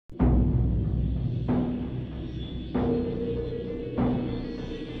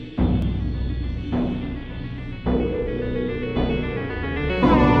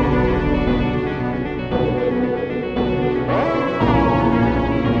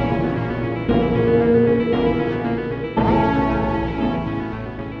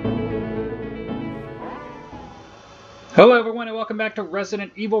Hello everyone and welcome back to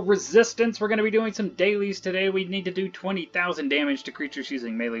Resident Evil Resistance. We're going to be doing some dailies today. We need to do 20,000 damage to creatures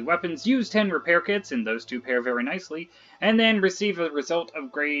using melee weapons, use 10 repair kits, and those two pair very nicely, and then receive a result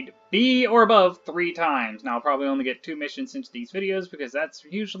of grade B or above 3 times. Now I'll probably only get 2 missions into these videos because that's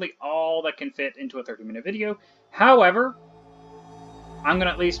usually all that can fit into a 30-minute video. However, I'm going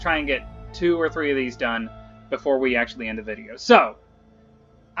to at least try and get 2 or 3 of these done before we actually end the video. So,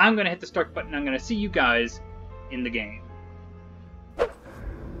 I'm going to hit the start button. I'm going to see you guys in the game.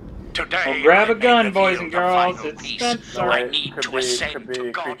 Today, well, grab a gun, boys and girls. It's Spencer. I need to ascend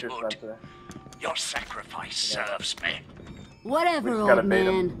to godhood. Your sacrifice serves me. Whatever, old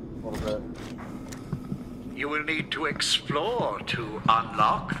man. You will need to explore to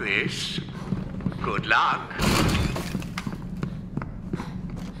unlock this. Good luck.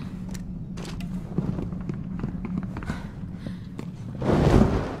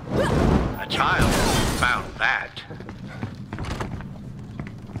 A child found that.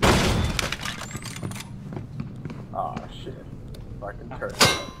 Aw, shit. Fucking turret.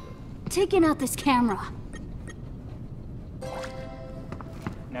 Taking out this camera.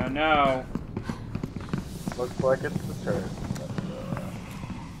 No. Looks like it's the turret.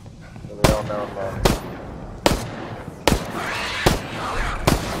 But, we all know about it.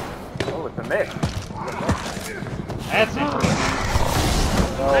 Oh, it's a miss. That's interesting.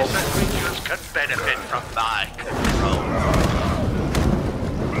 Lesser creatures can benefit from my control.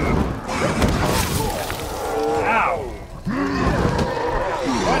 Ow!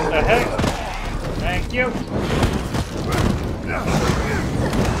 What the heck? Thank you.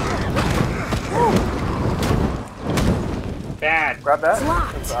 Bad. Grab that.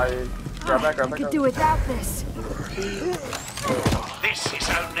 Locked. Grab that. I could do without this. This is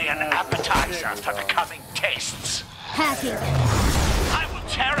only an appetizer for the coming tests. Hacking. I will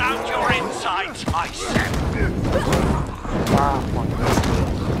tear out your insides myself.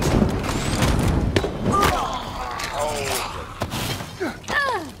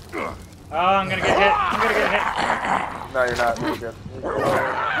 Oh, I'm gonna get hit. No, you're not. You're good.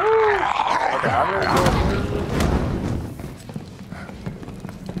 Okay, I'm gonna go.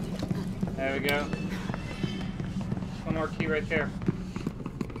 There we go. One more key right there.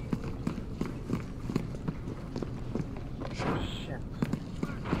 Shit.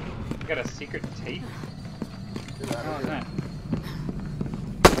 You got a secret tape? Get out Oh, of here. that.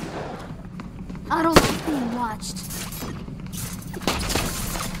 I don't like being watched.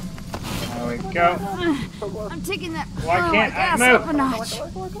 There we go. I'm taking that Why can't I gas move? up a notch.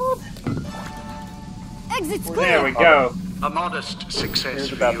 Exit's clear. There we go. A modest success Here's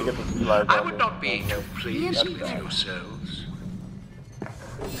for about to you. get the supplies I out would here. not be too pleased Yep. with yourselves.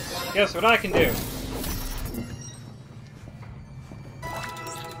 Guess what I can do?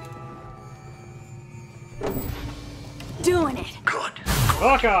 Doing it. Good.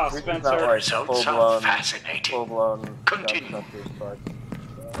 Fuck off, This is not Spencer. like Results are fascinating. full-blown Continue. gunshot, but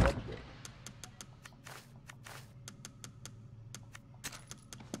that's good.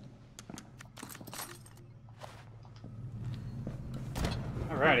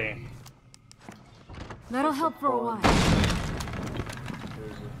 Alrighty. That'll help for a while.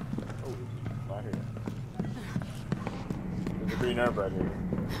 Here's a, oh, not here. There's a green herb right here.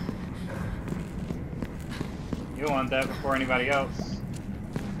 You want that before anybody else.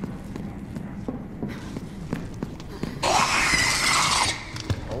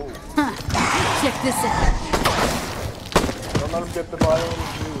 Oh, Check this out. don't let him get the bio in his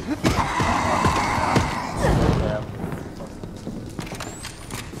food.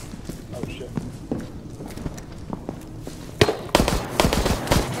 Oh shit.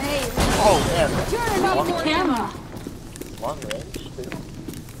 Hey, Oh man, turning off the camera. long range. Dude.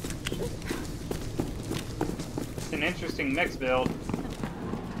 It's an interesting mix build.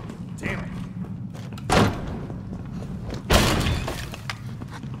 Damn it.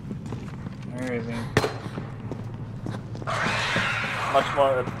 Where is he? Much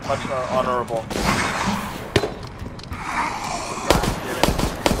more honorable.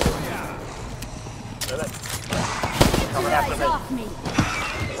 Get it. Coming after Eyes me. off me.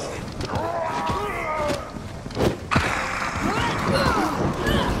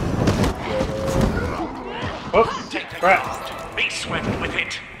 Oops! Take the Crap! ground. Be swift with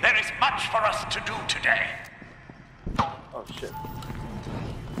it. There is much for us to do today. Oh shit.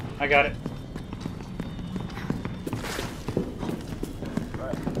 I got it.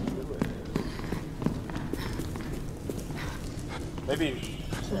 Right. Maybe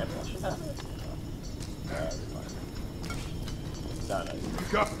Samuel should have it. No.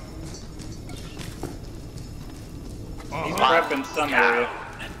 Go. He's prepping some area.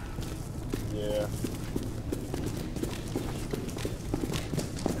 Yeah.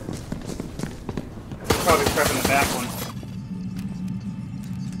 probably prepping the back one.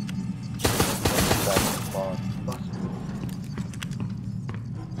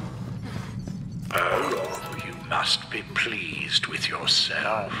 Oh, you must be pleased with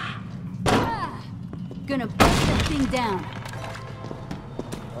yourself. Gonna bust that thing down.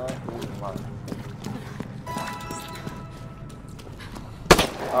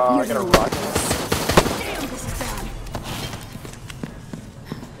 I got a rocket. Damn, this is bad.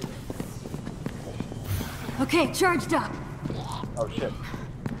 Okay, charged up. Oh shit.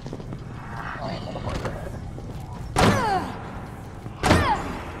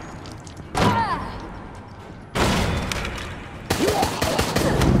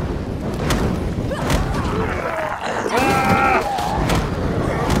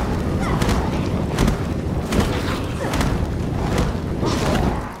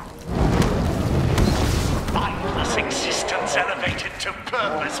 Mindless existence elevated to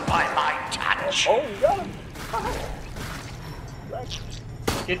purpose by my touch. Oh, you got him.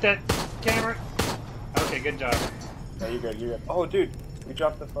 Get that camera. Okay, good job. No, you're good, you're good. Oh, dude, we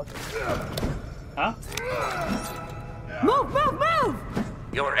dropped the fucking... Huh? Move, move, move!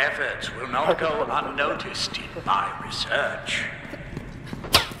 Your efforts will not go unnoticed in my research.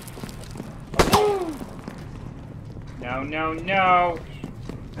 No, no, no.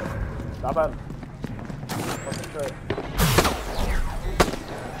 Stop him. Fucking try.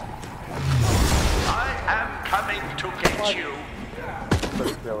 I am coming to get you.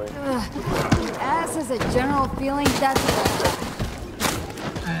 Pretty silly. Your ass has a general feeling that's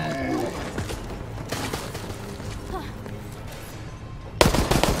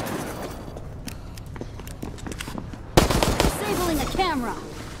disabling a camera.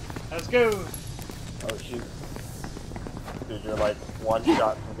 Let's go. Oh, shoot. Dude, you're like one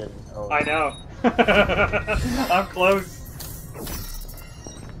shot from getting... Oh. I know. I'm close.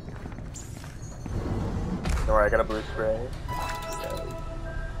 Don't worry, I got a blue spray.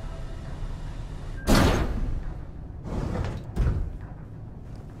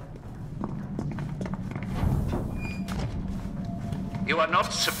 You are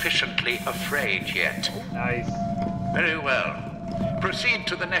not sufficiently afraid yet. Nice. Very well. Proceed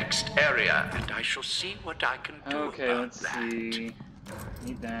to the next area, and I shall see what I can do Okay, about let's that. see.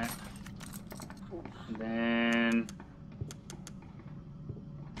 Need that. And then...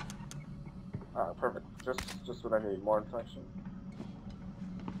 Ah, perfect. Just what I need. More infection.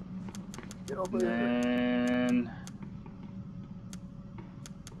 Get over And here. then...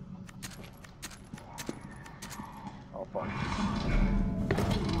 Oh, fuck.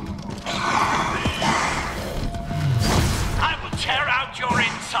 I will tear out your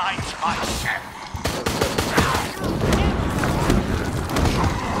insides myself.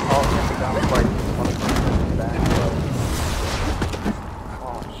 Oh, down like one of the back.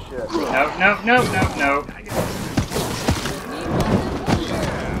 Oh, shit. No, no, no, no, no.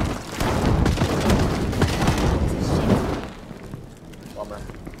 Bummer.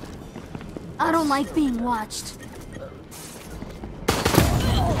 I don't like being watched.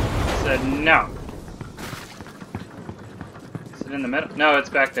 Said no. Is it in the middle? No, it's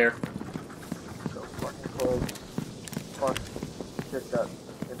back there. So fucking close. Fuck. Shit got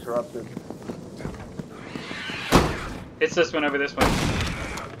interrupted. It's this one over this one.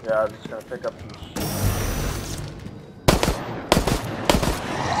 Yeah, I'm just gonna pick up some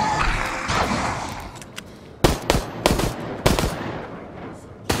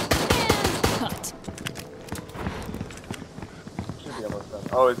Cut. Should be almost done.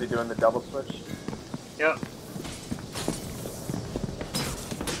 Oh, is he doing the double switch? Yep.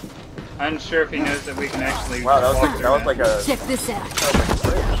 Unsure if he knows that we can actually. Wow, that walk was through like a... Check this out. That was like a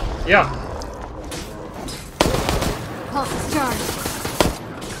bridge. Yeah. Pulse is charged.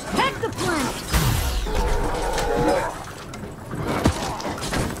 Head the planet.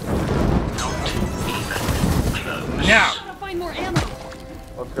 Now. Gotta find more ammo.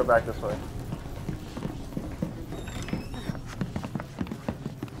 Let's go back this way.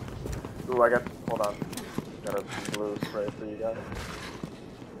 Ooh, I got... Hold on. Got a blue spray for you guys.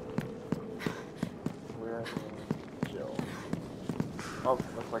 Where is Jill? Oh,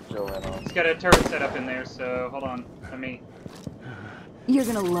 looks like Jill ran off. It's got a turret set up in there, so hold on. Let me. You're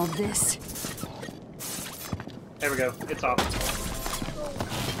gonna love this. There we go. It's off.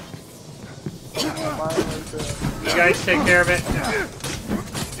 Finally, You guys take care of it. I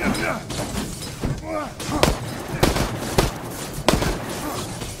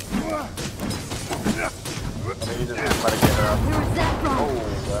mean, you just let it get her up. Where is that from? Oh,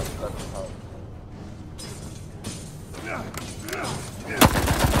 that's tough.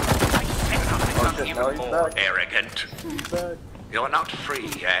 Oh shit, no, he's More back. arrogant. He's back. You're not free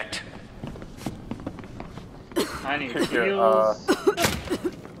yet. I need Kick your, heals. Wait,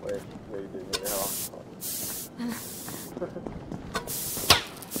 you did need help.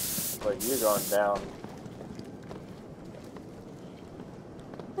 Like, you're going down.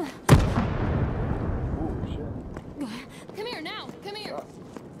 Ooh, shit. Come here now. Come here.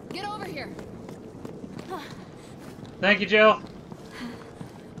 Get over here. Thank you, Jill.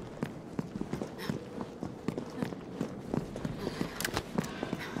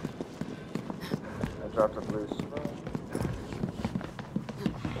 I dropped a blue smoke.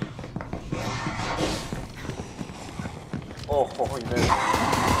 Oh, you missed.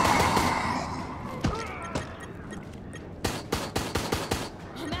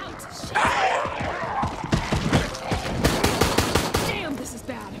 I'm out. Damn, this is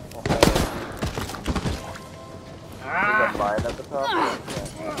bad. There's a mine at the top.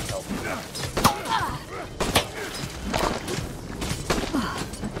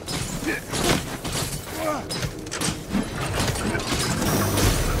 Yeah, help.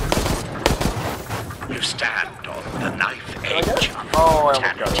 You stand on the knife edge of Oh, I almost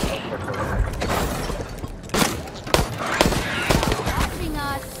got mortality. it. Blasting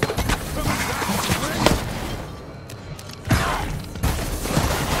us.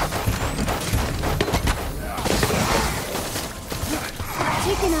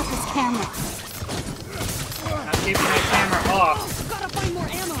 Taking out this camera. I'm keeping my camera off. Gotta find more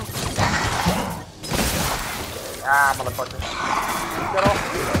ammo. Ah, motherfucker. Get off.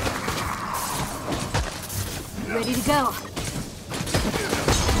 Ready to go.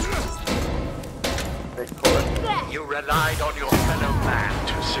 Big cord. You relied on your fellow man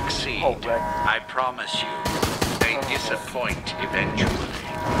to succeed. Oh, Rick. I promise you, they disappoint eventually.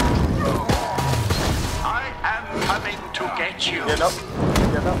 I am coming to get you. Get up.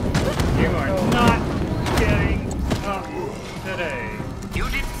 Get up. You are not getting up today. You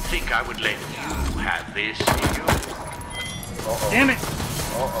didn't think I would let you have this, did you? Uh-oh. Damn it!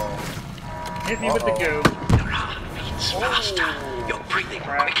 Uh-oh. Hit me with the goo. Your heart beats faster. Your breathing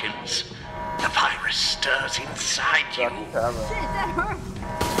Crap. quickens. The virus stirs inside you. Drop the camera. That hurt.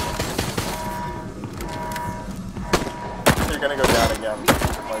 You're gonna go down again.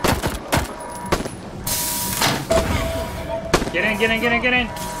 Like, Get in, get in, get in, get in!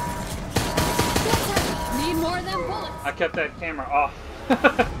 Need more of them bullets. I kept that camera off.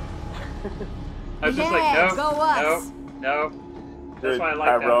 I was just like, Yeah, nope, go us. nope, nope. That's dude, why I like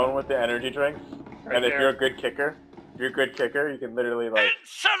that Tyrone one. with the energy drinks. Right And if there. you're a good kicker, you can literally, like,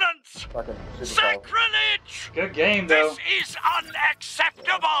 Insolence! fucking super Sacrilege! Good game, though. This is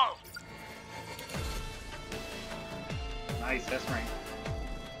unacceptable! Nice, that's rank.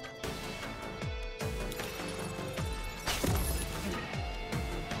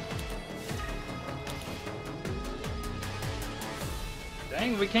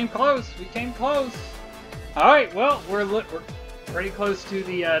 Dang, we came close. We came close. All right, well, we're pretty close to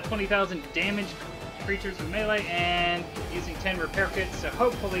the 20,000 damage creatures with melee and using 10 repair kits. So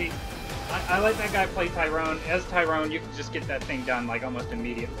hopefully, I let that guy play Tyrone. As Tyrone, you can just get that thing done like almost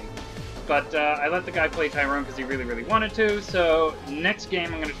immediately. But I let the guy play Tyrone because he really, really wanted to. So next game,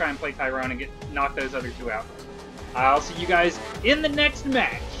 I'm going to try and play Tyrone and knock those other two out. I'll see you guys in the next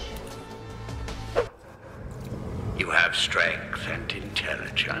match. You have strength and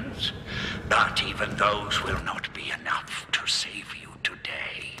intelligence, but even those will not be enough to save you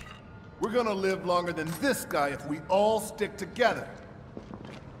today. We're gonna live longer than this guy if we all stick together.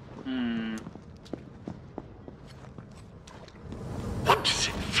 What does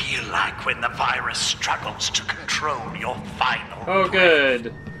it feel like when the virus struggles to control your final Oh, breath?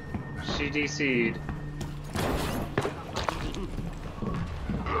 good. She DC'd.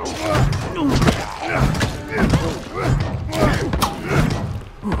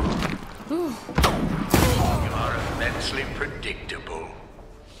 You are immensely predictable.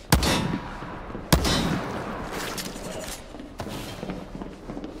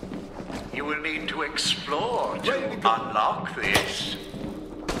 You will need to explore to unlock this.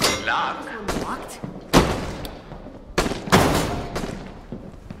 Good luck. Unlocked?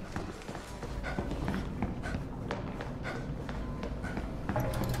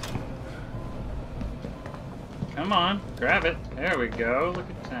 Come on, grab it. There we go. Look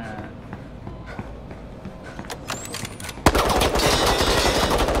at that.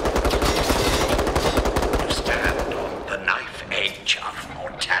 You stand on the knife edge of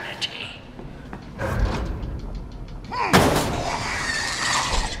mortality.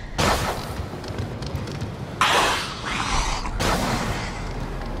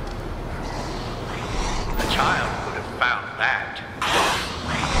 A child would have found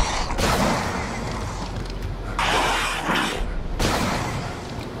that.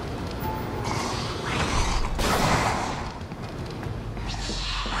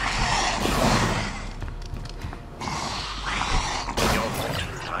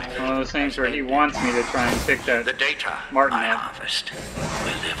 those things where he wants me to try and pick that The data Martin I up. harvest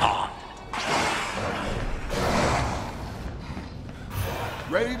will live on.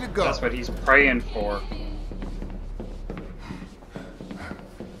 Ready to go. That's what he's praying for.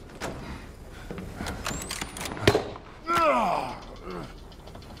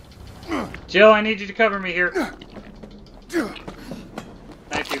 Jill, I need you to cover me here.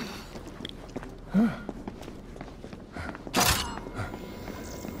 Thank you.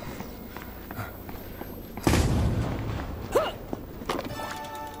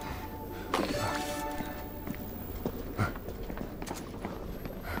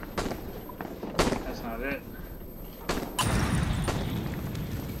 That's not it.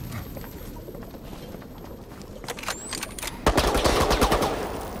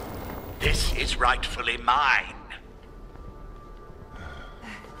 This is rightfully mine.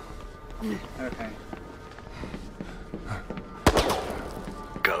 Okay.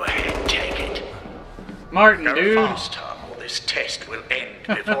 Go ahead, take it. Martin, Go dude. faster, or this test will end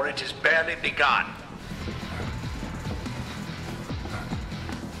before it has barely begun.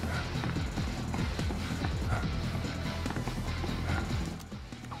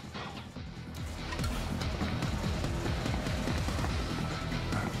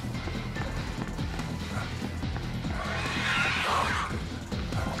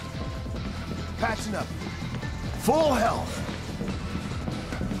 Patching up. Full health.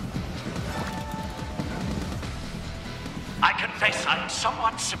 I confess I'm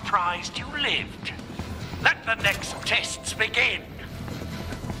somewhat surprised you lived. Let the next tests begin.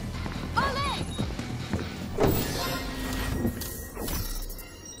 Ole!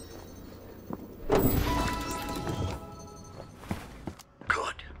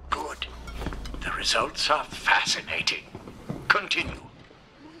 Good, good. The results are fascinating. Continue.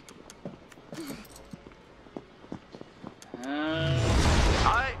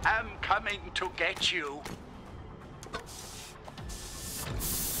 I am coming to get you.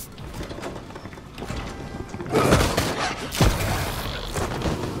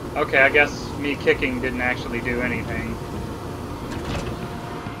 Okay, I guess me kicking didn't actually do anything.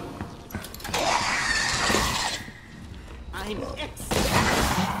 I'm X.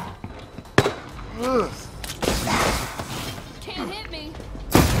 Can't hit me.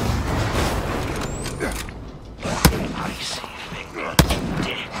 I see fingers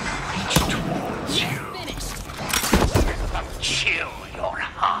death reach towards you. Finished. Chill your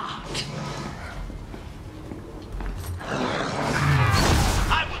heart.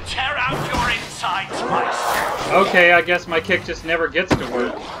 I will tear out your insides myself. Okay, I guess my kick just never gets to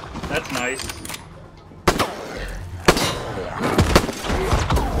work. That's nice.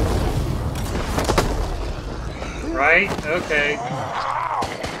 Right? Okay.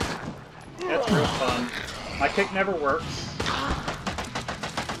 That's real fun. My kick never works.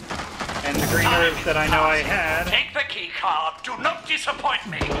 And the green herbs that I know I had. Take the key card. Do not disappoint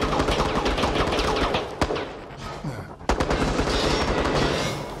me.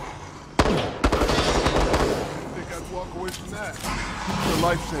 Think I'd walk away from that. It's a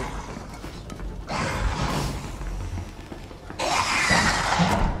lifesaver.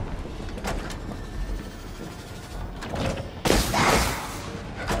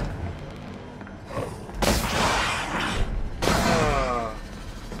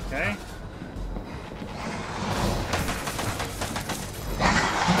 Okay.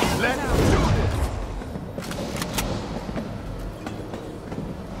 Let's do this.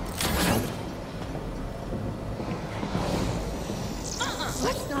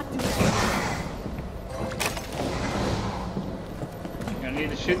 Let's not do that. Gonna need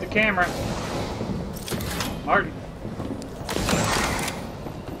to shoot the camera. Martin.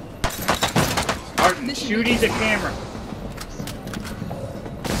 Martin, shooty the camera.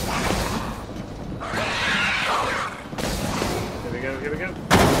 Here we go, here we go.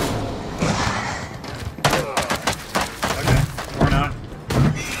 Okay. Or not.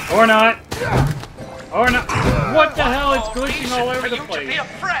 Or not. Or not. What the hell? It's glitching all over the For you to place. be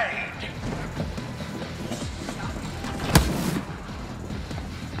afraid.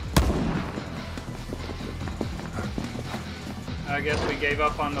 I guess we gave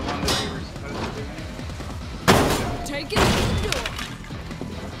up on the one that we were supposed to do. Take it to the door.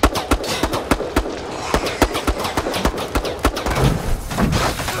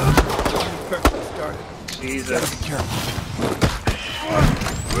 Perfect started. Jesus. Gotta be careful.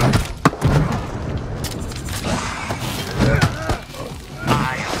 I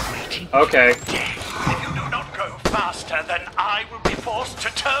am waiting. Okay. If you do not go faster, then I will be forced to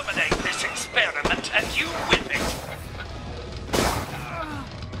terminate this experiment, and you with it.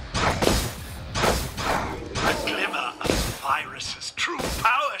 A glimmer of the virus's true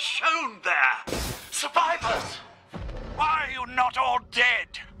power shown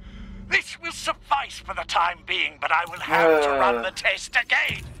but I will have to run the test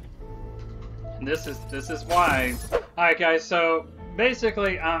again. This is why. Alright guys, so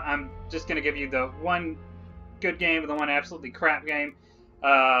basically I'm just gonna give you the one good game and the one absolutely crap game.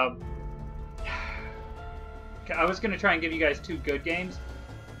 I was gonna try and give you guys 2 good games,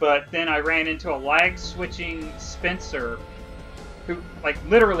 but then I ran into a lag switching Spencer who, like,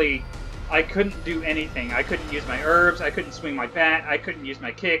 literally I couldn't do anything. I couldn't use my herbs, I couldn't swing my bat, I couldn't use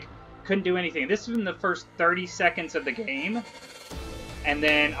my kick, couldn't do anything. This was in the first 30 seconds of the game. And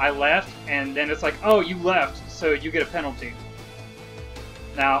then I left, and then it's like, oh, you left, so you get a penalty.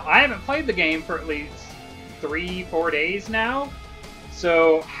 Now, I haven't played the game for at least 3-4 days now,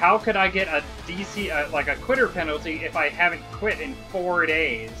 so how could I get a DC, like a quitter penalty if I haven't quit in 4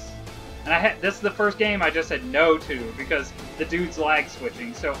 days? And this is the first game I just said no to, because the dude's lag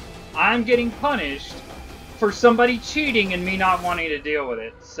switching, so I'm getting punished for somebody cheating and me not wanting to deal with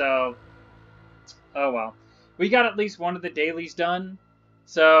it, so, oh well. We got at least one of the dailies done.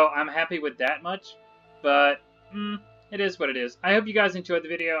 So, I'm happy with that much, but it is what it is. I hope you guys enjoyed the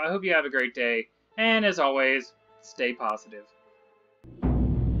video. I hope you have a great day, and as always, stay positive.